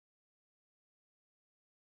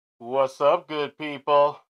What's up, good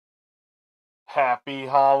people? Happy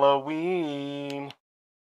Halloween.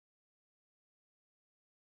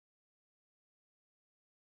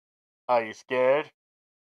 Are you scared?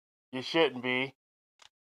 You shouldn't be.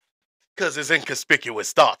 Because it's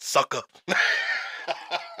inconspicuous thoughts, sucker.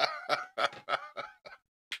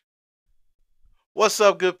 What's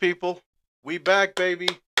up, good people? We back, baby.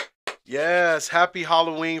 Yes, happy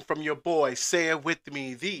Halloween from your boy. Say it with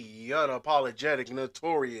me, the unapologetic,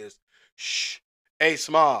 notorious, Ace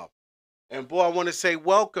Mob. And boy, I want to say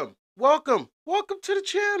welcome to the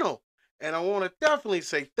channel. And I want to definitely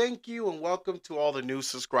say thank you and welcome to all the new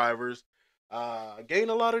subscribers. Gained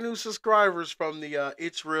a lot of new subscribers from the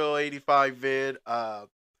It's Real 85 vid,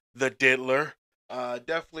 the Diddler.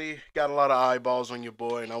 Definitely got a lot of eyeballs on your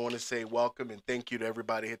boy, and I want to say welcome and thank you to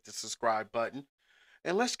everybody. Hit the subscribe button.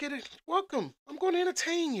 And let's get it. Welcome. I'm going to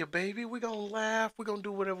entertain you, baby. We're going to laugh. We're going to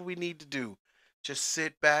do whatever we need to do. Just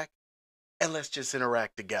sit back and let's just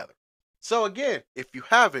interact together. So again, if you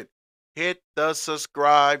haven't, hit the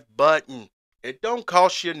subscribe button. It don't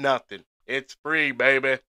cost you nothing. It's free,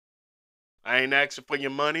 baby. I ain't asking for your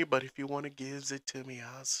money, but if you want to give it to me,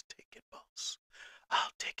 I'll take it, boss. I'll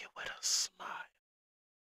take it with a smile.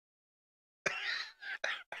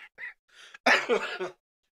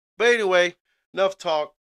 But anyway, enough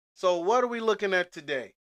talk. So what are we looking at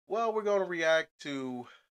today? Well, we're going to react to,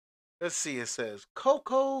 let's see, it says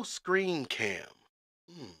Coco Screen Cam.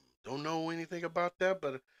 Don't know anything about that,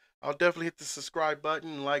 but I'll definitely hit the subscribe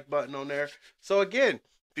button and like button on there. So again,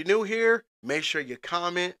 if you're new here, make sure you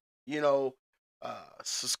comment,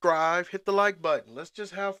 subscribe, hit the like button. Let's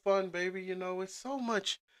just have fun, baby. It's so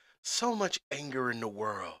much anger in the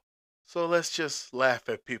world. So let's just laugh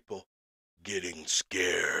at people getting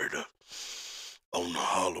scared on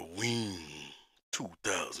Halloween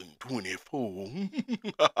 2024.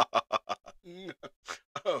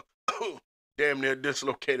 Damn near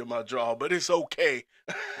dislocated my jaw, but it's okay.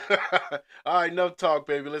 All right, enough talk,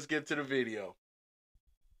 baby. Let's get to the video.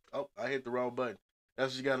 Oh, I hit the wrong button.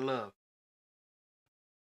 That's what you gotta love.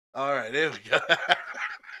 All right, there we go.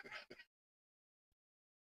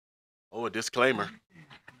 Oh, a disclaimer.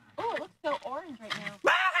 Oh, it looks so orange right now.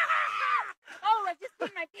 Oh, I just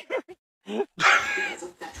put my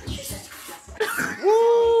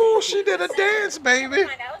Woo, she did a dance, baby. My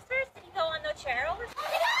nose first. Did you go on the chair over?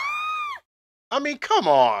 I mean, come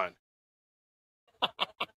on.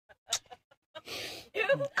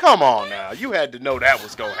 Come on now. You had to know that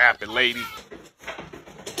was going to happen, lady.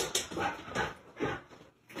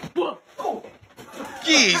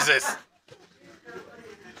 Jesus.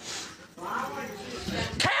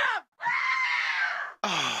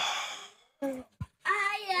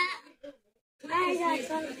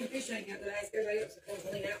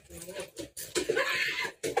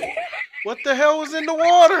 What the hell was in the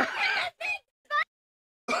water?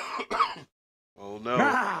 Oh no.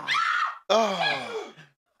 Oh.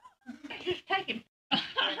 Just take him.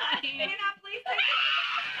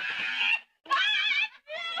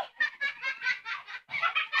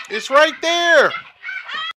 It's right there.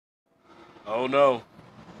 Oh no.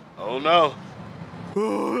 Oh no.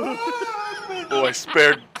 Boy,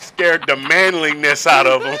 scared the manliness out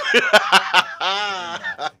of him. How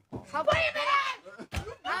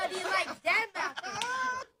do you like that?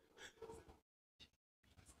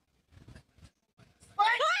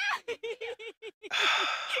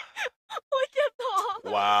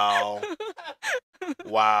 Wow.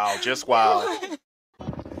 Wow, just wow.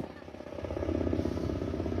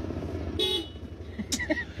 You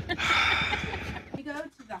go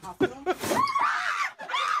to the hospital?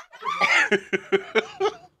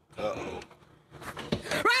 Uh-oh.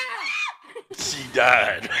 She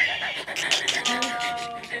died.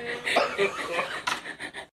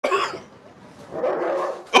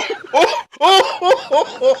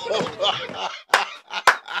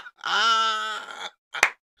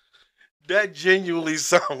 That genuinely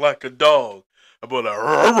sounds like a dog. About a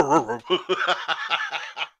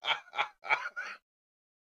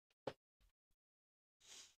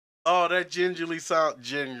oh, that genuinely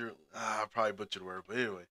I probably butchered the word, but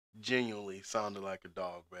anyway, genuinely sounded like a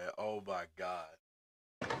dog, man. Oh my God.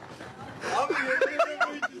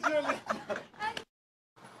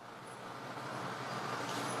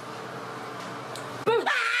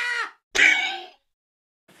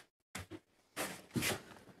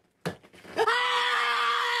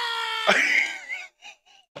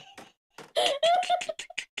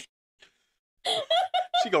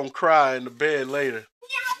 She gonna cry in the bed later.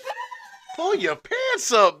 Pull your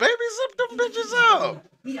pants up, baby. Zip them bitches up.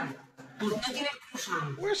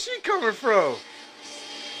 Where's she coming from?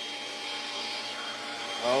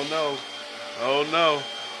 Oh no. Oh no.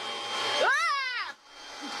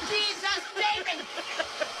 Jesus, baby!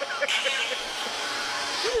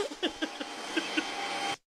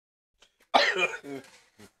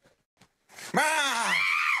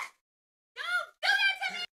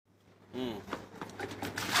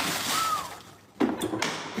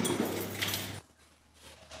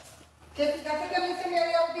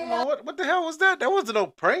 What the hell was that? That wasn't no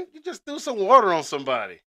prank. You just threw some water on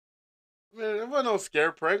somebody. Man, it wasn't no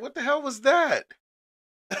scare prank. What the hell was that?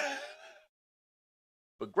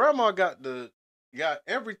 But Grandma got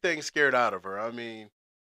everything scared out of her. I mean,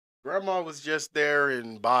 Grandma was just there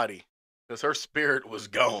in body because her spirit was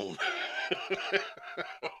gone.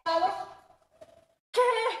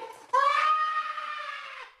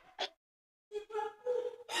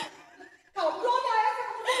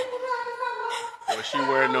 Well, she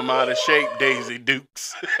wearing them out of shape Daisy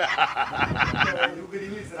Dukes.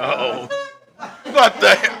 Uh-oh. What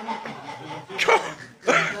the hell?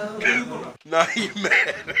 Now you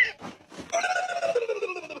mad.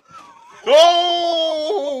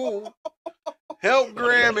 Oh! Help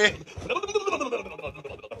Grammy.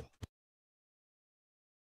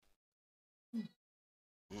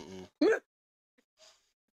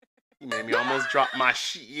 You made me almost drop my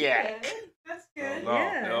shit. Yeah, that's good. No,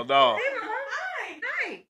 Yeah. hell no. Hey, Mama.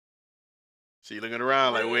 Hi. She looking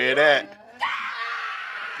around like, where it at?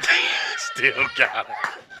 Still got it.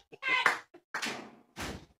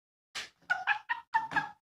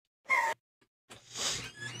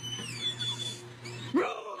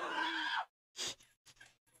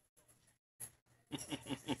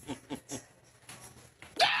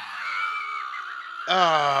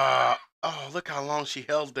 Oh, look how long she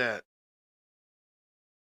held that.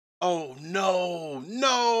 Oh, no,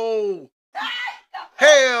 no.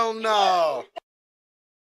 Hell no.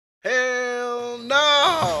 Hell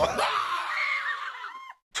no.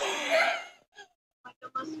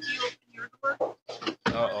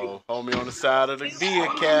 Uh-oh, homie on the side of the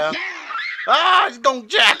vehicle. Ah, he's gonna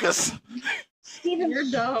jack us. Steven, you're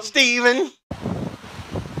dumb. Steven.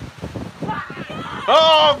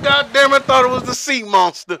 Oh, goddamn, I thought it was the sea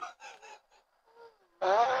monster.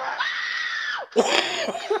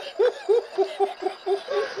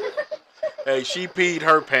 Hey, she peed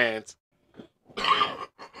her pants.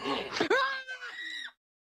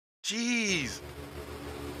 Jeez.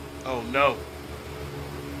 Oh, no.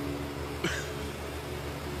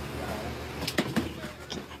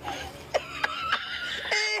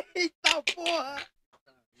 Hey, stop, boy.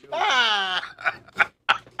 Ah.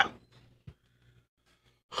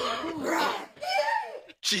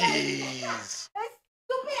 Jeez.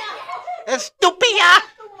 Estúpida.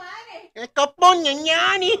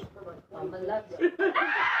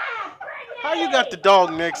 How you got the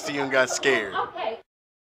dog next to you and got scared? Okay.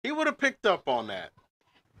 He would have picked up on that.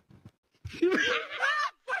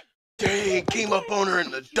 Dang, came up on her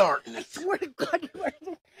in the darkness. Swear to God, you are.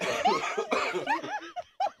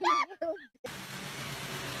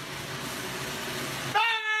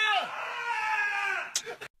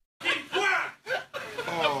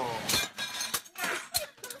 Oh.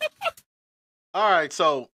 All right,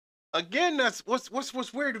 so again, that's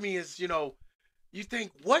what's weird to me is, you know, you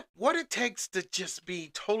think what it takes to just be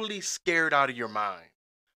totally scared out of your mind.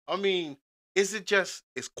 I mean, is it just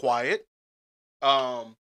it's quiet?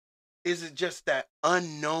 Um, is it just that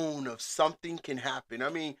unknown of something can happen? I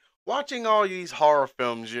mean, watching all these horror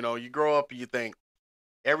films, you know, you grow up and you think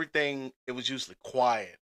everything it was usually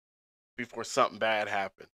quiet before something bad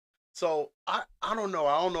happened. So I don't know.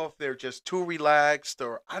 I don't know if they're just too relaxed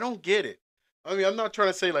or I don't get it. I mean, I'm not trying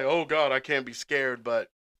to say like, oh God, I can't be scared, but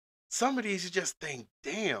some of these you just think,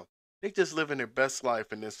 damn, they just living their best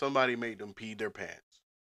life and then somebody made them pee their pants.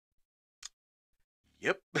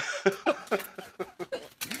 Yep.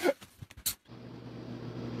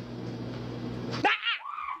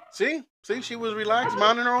 See? See, she was relaxed,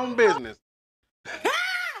 minding her own business.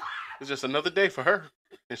 It's just another day for her.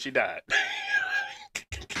 And she died.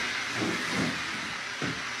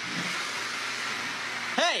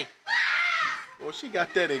 Hey! Well, she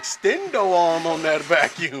got that extendo arm on that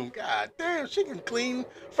vacuum. God damn, she can clean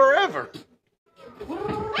forever.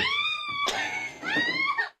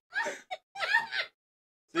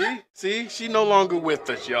 See, she no longer with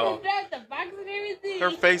us, y'all. Her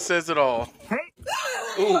face says it all.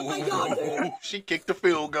 Ooh, she kicked the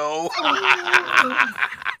field goal.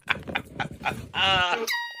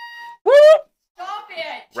 Woo! Stop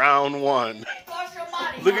it! Round one. Flush your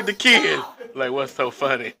body. Look at the kid. Like, what's so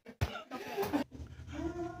funny?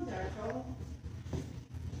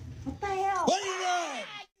 What the hell? What are you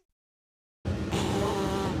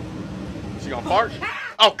doing? She gonna fart?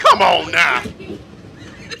 Oh, come on now.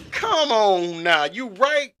 Come on now. You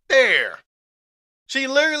right there. She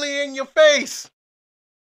literally in your face.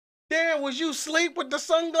 Damn, was you asleep with the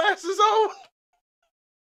sunglasses on?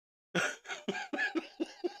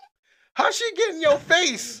 How she get in your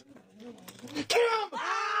face? You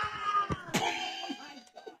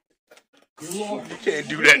can't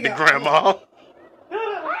do that to grandma.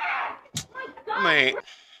 Man.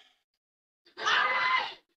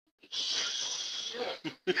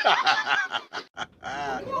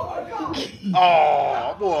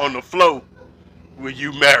 Oh, boy on the floor. Will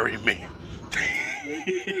you marry me?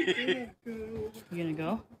 You gonna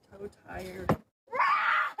go? I'm so tired.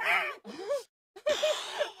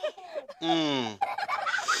 Mm.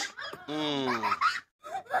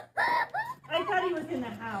 I thought he was in the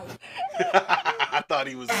house. I thought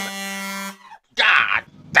he was in the... God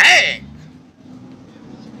dang!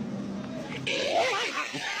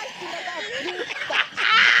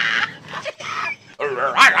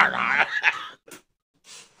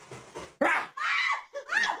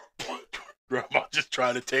 Grandma just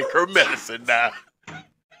trying to take her medicine now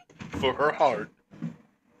for her heart.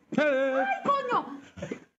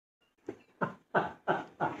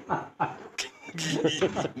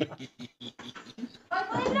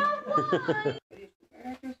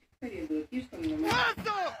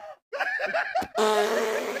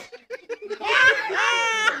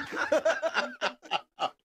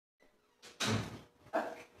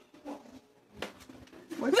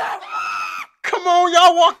 Come on,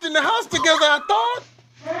 y'all walked in the house together, I thought.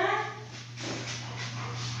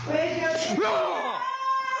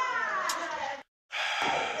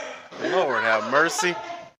 Lord have mercy.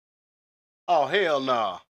 Oh, hell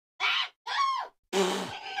no.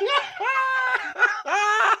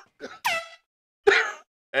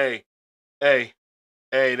 Hey,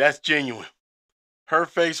 that's genuine. Her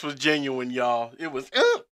face was genuine, y'all. It was,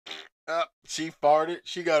 she farted.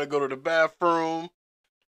 She got to go to the bathroom.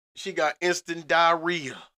 She got instant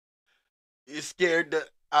diarrhea. It scared the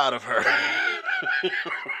out of her.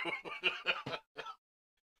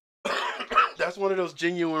 That's one of those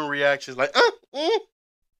genuine reactions, like,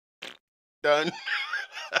 done.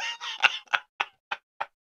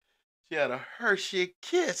 She had a Hershey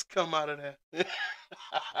kiss come out of that.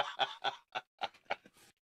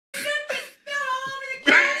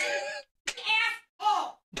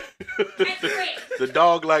 The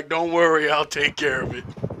dog like, don't worry, I'll take care of it.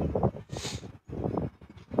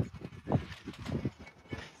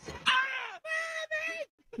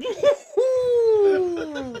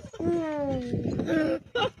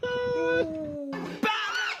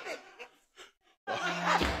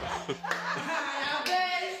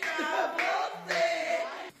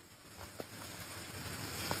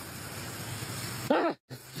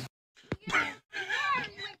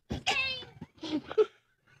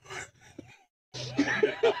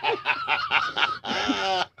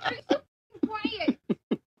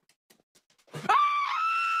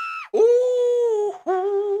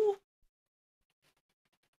 Ooh.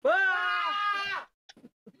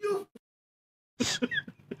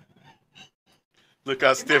 Look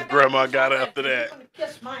how stiff Grandma got after that.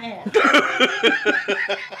 Kiss my ass.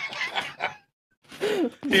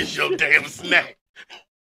 It's your damn snack.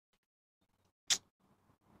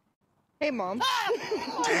 Hey, Mom.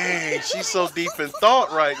 Dang, she's so deep in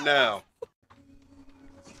thought right now.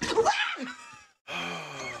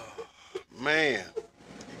 Man.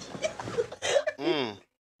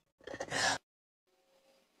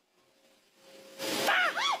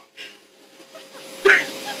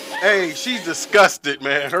 Hey, she's disgusted,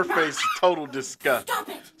 man. Her face is total disgust. Stop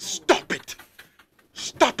it! Stop it!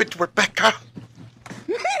 Stop it, Rebecca!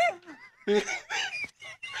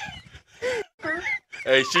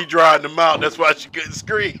 Hey, she drying them out. That's why she couldn't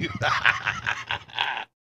scream.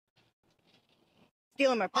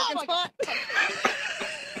 Stealing my parking spot?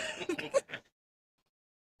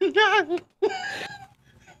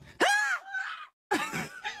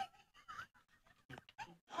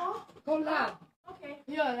 Go loud. Okay.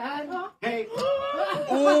 Yeah, loud. Hey.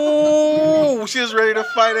 Ooh, she's ready to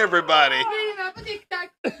fight everybody.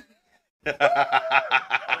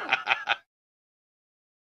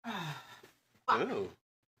 Ooh.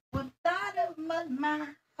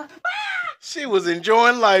 She was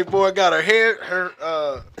enjoying life, boy. Got her hair,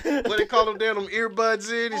 what they call them, damn them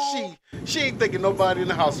earbuds in, and she ain't thinking nobody in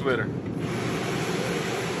the house with her.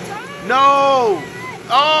 No!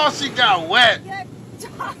 Oh, she got wet.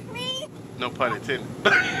 No pun intended.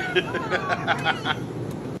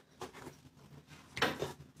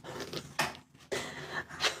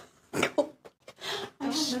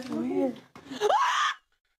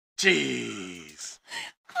 Jeez.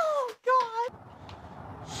 Oh God!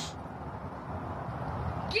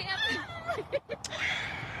 Get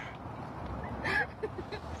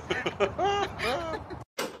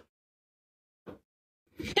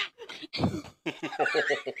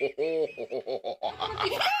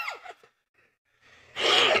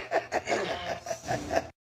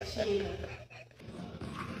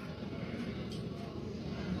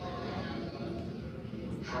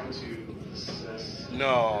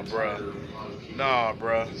No, bruh. Nah,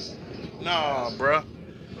 bruh. Nah, bruh.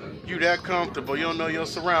 You that comfortable. You don't know your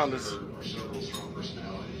surroundings.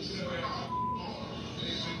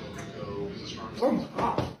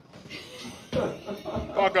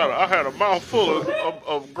 I had a mouthful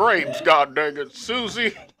of grapes, god dang it.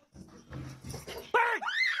 Susie.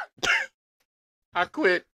 I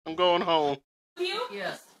quit. I'm going home. You?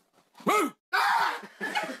 Yes.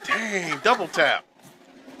 Dang, double tap.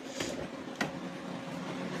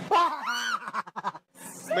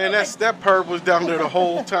 Man, that perv was down there the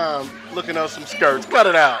whole time looking at some skirts. Cut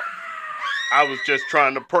it out. I was just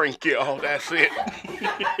trying to prank you. Oh, that's it.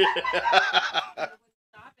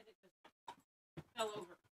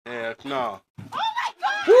 Yeah, no. Oh my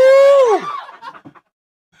God! Woo!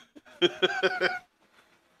 Would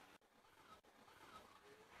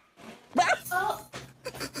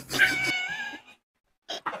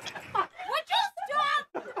you stop?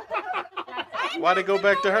 Why'd it go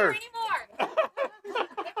back to her? If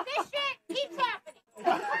this shit keeps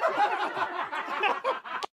happening.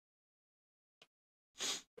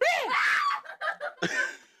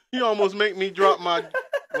 You almost make me drop my...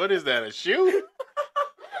 What is that, a shoe?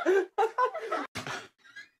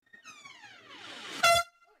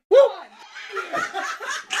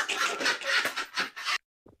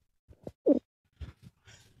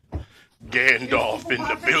 Gandalf in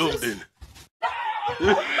the building.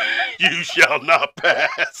 You shall not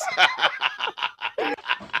pass.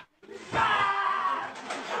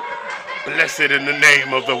 Blessed in the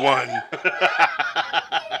name of the one.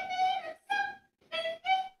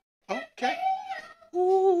 Okay.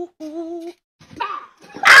 Ooh, ooh.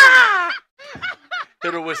 Ah!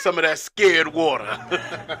 Hit her with some of that scared water.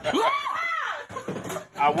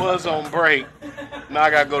 I was on break. Now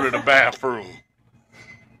I gotta go to the bathroom.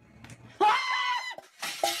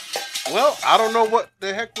 Well, I don't know what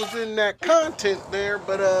the heck was in that content there,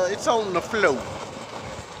 but it's on the flow.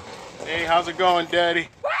 Hey, how's it going, Daddy?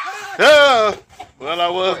 Well, I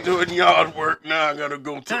was doing yard work. Now I gotta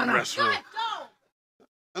go to the restroom.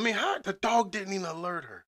 I mean, how the dog didn't even alert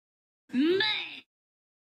her.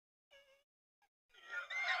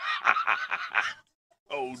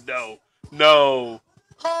 Oh no, no.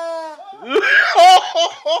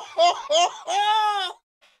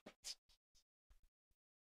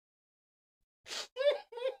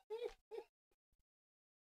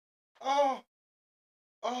 Oh,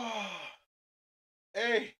 oh,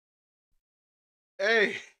 hey,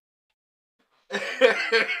 hey.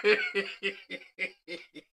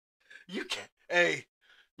 You can't. Hey,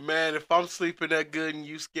 man, if I'm sleeping that good and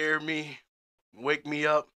you scare me, wake me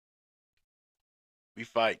up, we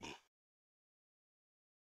fighting.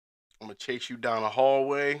 I'm gonna chase you down the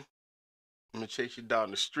hallway. I'm gonna chase you down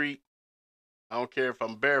the street. I don't care if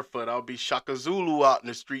I'm barefoot. I'll be Shaka Zulu out in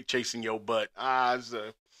the street chasing your butt.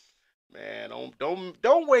 Man,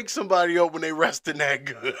 don't wake somebody up when they resting that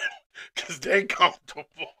good, cause they comfortable.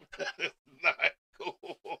 That is not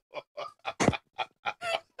cool.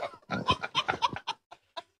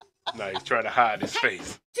 Now he's trying to hide his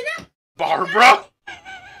face. Barbara.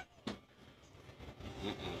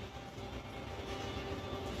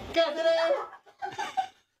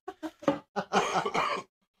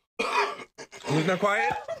 Who's not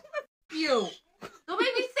quiet? You. Don't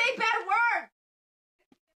make me say bad words.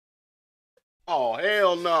 Oh,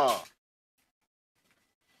 hell no.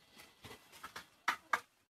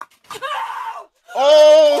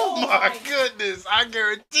 Oh my goodness. I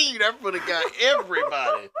guarantee you that would have got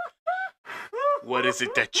everybody. What is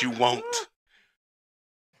it that you want?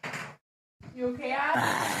 You okay,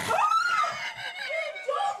 Ash?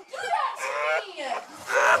 Don't do that to me!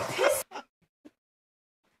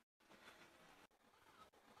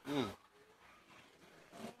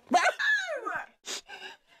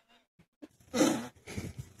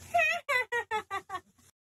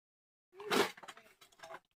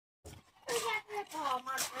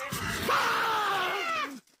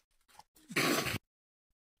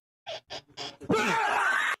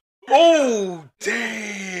 Oh,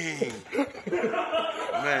 dang.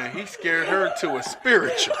 Man, he scared her to a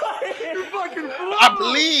spiritual. I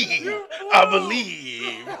believe. I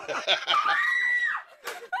believe.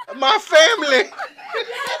 My family.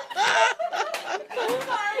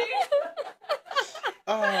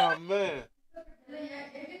 Oh, man.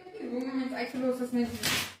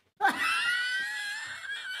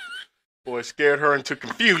 Boy, scared her into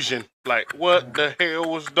confusion. Like, what the hell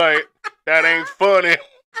was that? That ain't funny.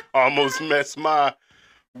 Almost messed my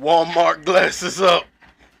Walmart glasses up.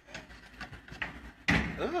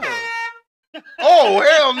 Oh,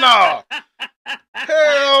 hell no.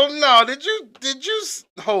 Hell no. Did you,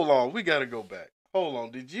 hold on. We got to go back. Hold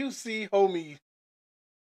on. Did you see homie?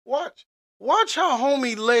 Watch how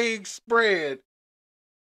homie legs spread.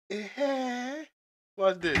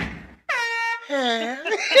 Watch this.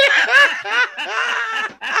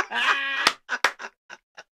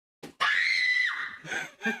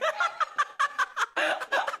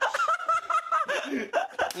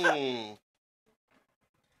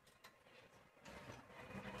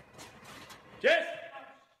 Yes.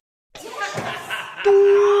 There's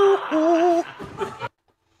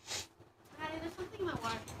something in my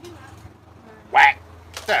water. Whack.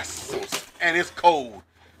 That's so. And it's cold.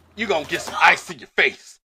 You gonna get some ice in your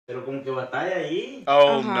face. Pero como que batalla ahí.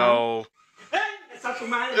 Oh no. Esa tu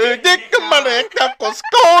madre.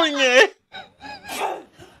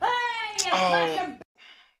 Oh.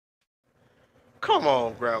 Come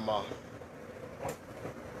on, Grandma.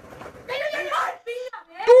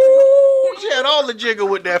 Ooh, she had all the jiggle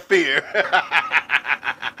with that fear.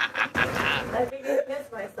 I think I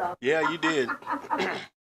pissed myself. Yeah, you did.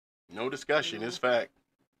 No discussion, it's fact.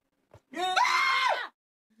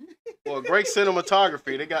 Well, great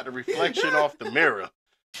cinematography. They got the reflection off the mirror.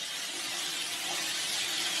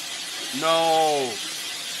 No.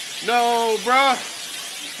 No, bruh.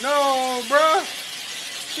 No, bruh.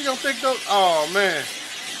 She don't think those. Oh, man.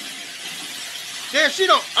 Yeah, she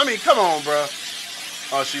don't. I mean, come on, bruh.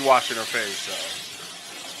 Oh, she washing her face, so.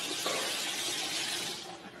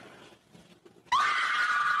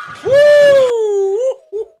 Woo!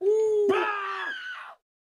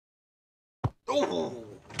 Ooh.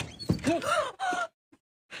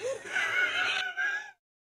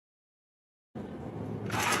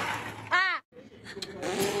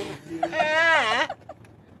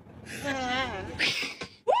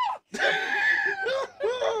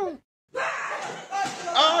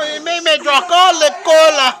 Ay, me atrapó la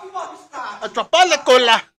cola. Atrapó la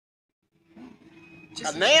cola.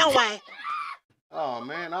 Oh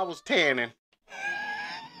man, I was tanning.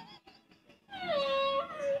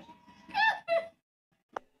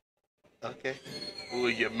 Okay.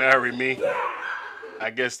 Will you marry me?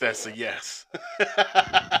 I guess that's a yes.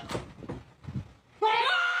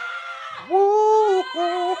 Woo!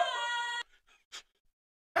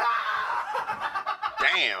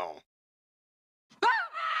 Damn.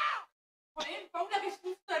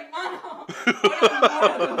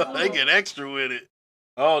 They get extra with it.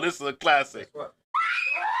 Oh, this is a classic.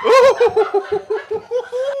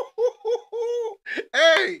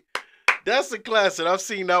 Hey, that's a classic. I've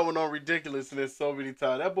seen that one on Ridiculousness so many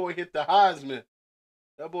times. That boy hit the Heisman.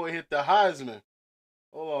 That boy hit the Heisman.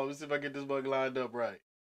 Hold on, let me see if I get this bug lined up right.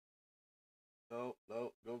 No,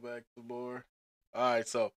 go back to more. All right,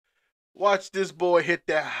 so watch this boy hit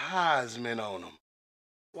that Heisman on him.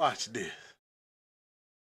 Watch this.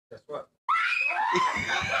 Guess what?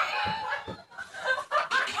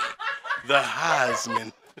 The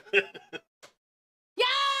Heisman. Yeah!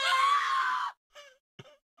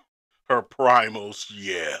 Her primals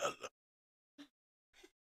yell.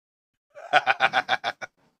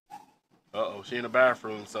 Uh-oh, she in the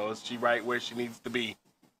bathroom, so is she right where she needs to be?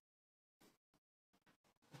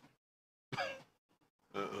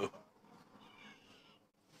 Uh-oh.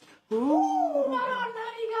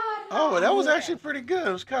 Oh, that was actually pretty good.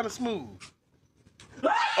 It was kind of smooth.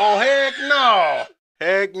 Oh, heck no.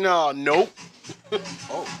 Heck no. Nope.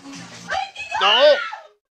 Oh. No.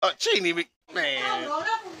 She didn't even. Man.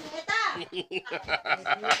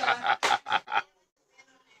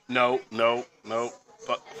 No.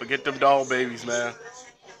 Forget them doll babies, man.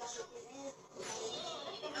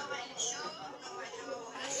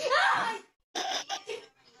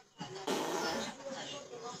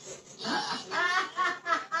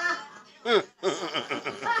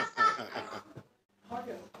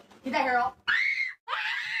 Get that girl.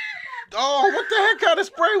 Oh, what the heck kind of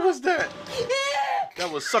spray was that?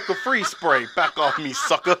 That was sucker free spray. Back off me,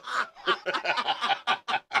 sucker.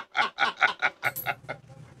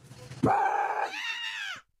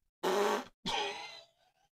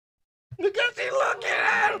 Look at she looking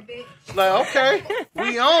at him. Like, okay,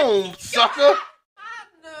 we on, sucker.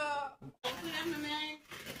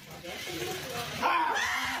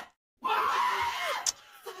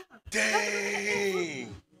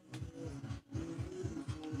 Dang.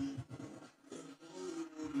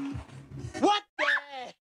 What the?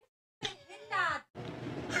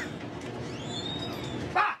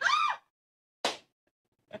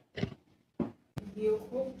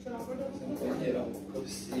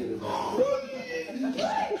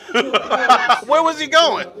 Where was he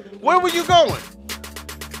going? Where were you going?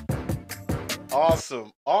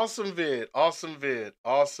 Awesome. Awesome vid. Awesome vid.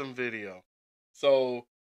 Awesome video. So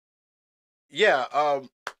yeah,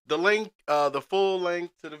 the link, the full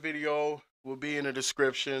link to the video will be in the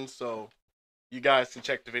description, so you guys can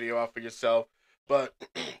check the video out for yourself. But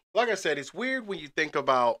like I said, it's weird when you think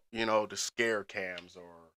about, you know, the scare cams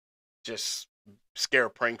or just scare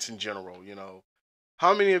pranks in general, you know.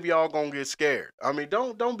 How many of y'all gonna get scared? I mean,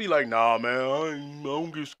 don't be like, nah, man, I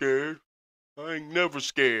don't get scared. I ain't never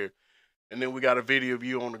scared. And then we got a video of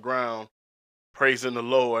you on the ground praising the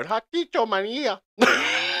Lord. Hakito mania.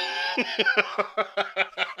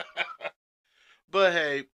 But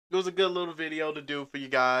hey, it was a good little video to do for you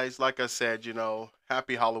guys. Like I said, you know,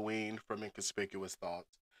 happy Halloween from Inconspicuous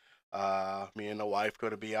Thoughts. Me and the wife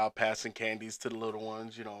gonna be out passing candies to the little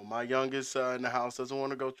ones. You know, my youngest in the house doesn't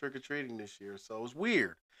want to go trick or treating this year, so it's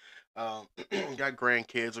weird. Um, got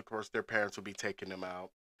grandkids, of course, their parents will be taking them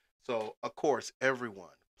out. So, of course, everyone,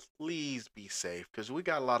 please be safe because we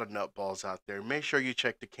got a lot of nutballs out there. Make sure you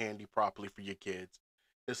check the candy properly for your kids.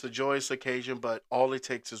 It's a joyous occasion, but all it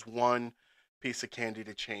takes is one piece of candy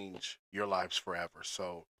to change your lives forever.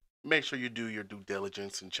 So, make sure you do your due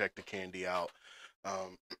diligence and check the candy out.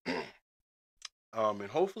 Um, and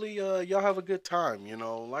hopefully, y'all have a good time. You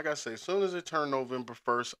know, like I say, as soon as it turns November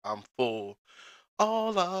 1st, I'm full.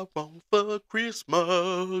 All I want for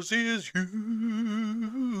Christmas is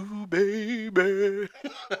you, baby.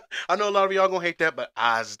 I know a lot of y'all gonna hate that, but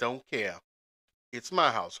I just don't care. It's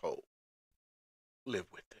my household. Live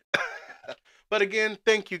with it. But again,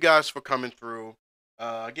 thank you guys for coming through.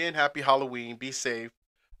 Again, happy Halloween. Be safe.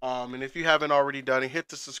 And if you haven't already done it, hit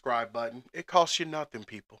the subscribe button. It costs you nothing,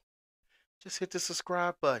 people. Just hit the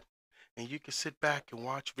subscribe button. And you can sit back and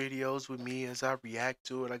watch videos with me as I react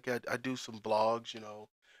to it. I do some blogs, you know,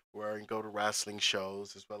 where I can go to wrestling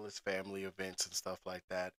shows as well as family events and stuff like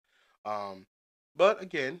that. Um, but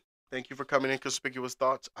again, thank you for coming in Conspicuous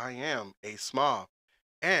Thoughts. I am a Smob.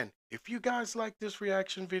 And if you guys like this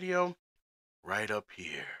reaction video, right up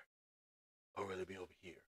here, or will it be over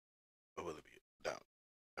here, or will it be down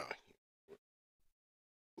here,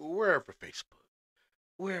 wherever Facebook,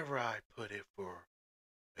 wherever I put it for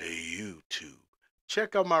YouTube.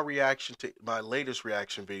 Check out my reaction to my latest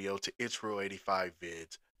reaction video to It's Real 85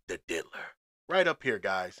 Vids, The Diddler. Right up here,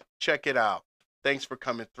 guys. Check it out. Thanks for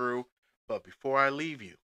coming through. But before I leave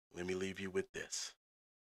you, let me leave you with this.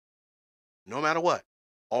 No matter what,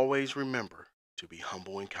 always remember to be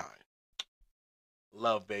humble and kind.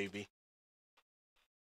 Love, baby.